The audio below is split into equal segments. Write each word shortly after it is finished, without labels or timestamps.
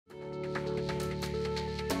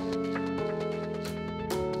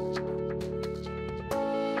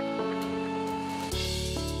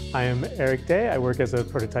I am Eric Day. I work as a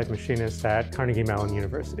prototype machinist at Carnegie Mellon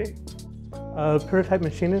University. A prototype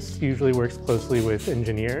machinist usually works closely with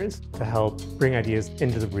engineers to help bring ideas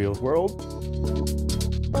into the real world.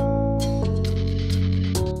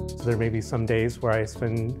 So there may be some days where I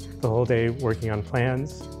spend the whole day working on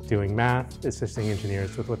plans, doing math, assisting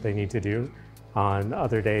engineers with what they need to do. On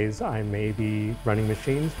other days, I may be running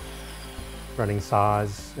machines, running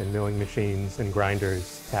saws and milling machines and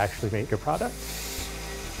grinders to actually make a product.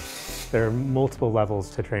 There are multiple levels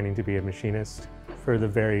to training to be a machinist. For the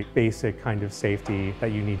very basic kind of safety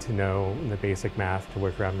that you need to know in the basic math to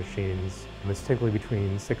work around machines, it's typically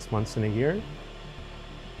between 6 months and a year.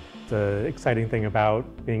 The exciting thing about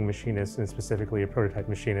being a machinist, and specifically a prototype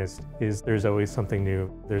machinist, is there's always something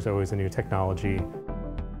new. There's always a new technology.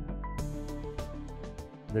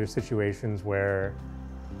 There's situations where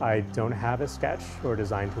I don't have a sketch or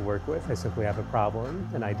design to work with. I simply have a problem,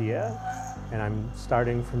 an idea, and I'm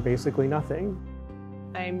starting from basically nothing.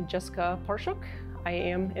 I'm Jessica Parshuk. I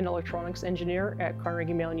am an electronics engineer at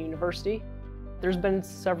Carnegie Mellon University. There's been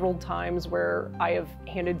several times where I have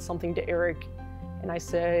handed something to Eric and I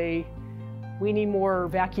say, we need more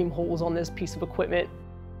vacuum holes on this piece of equipment.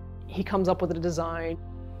 He comes up with a design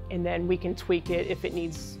and then we can tweak it if it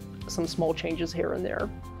needs some small changes here and there.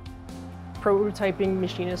 Prototyping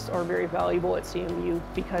machinists are very valuable at CMU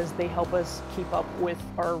because they help us keep up with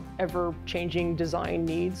our ever-changing design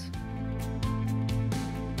needs.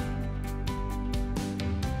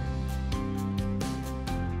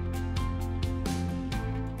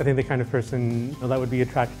 I think the kind of person that would be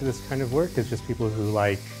attracted to this kind of work is just people who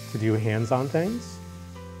like to do hands-on things.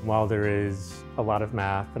 While there is a lot of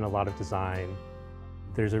math and a lot of design,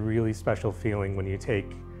 there's a really special feeling when you take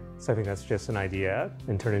something that's just an idea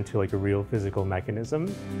and turn it into like a real physical mechanism.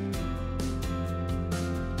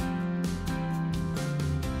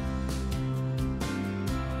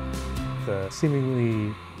 The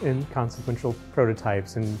seemingly inconsequential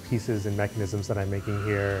prototypes and pieces and mechanisms that I'm making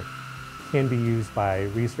here can be used by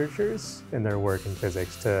researchers in their work in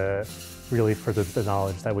physics to really further the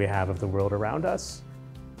knowledge that we have of the world around us.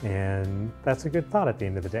 And that's a good thought at the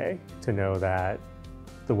end of the day, to know that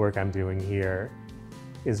the work I'm doing here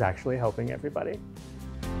is actually helping everybody.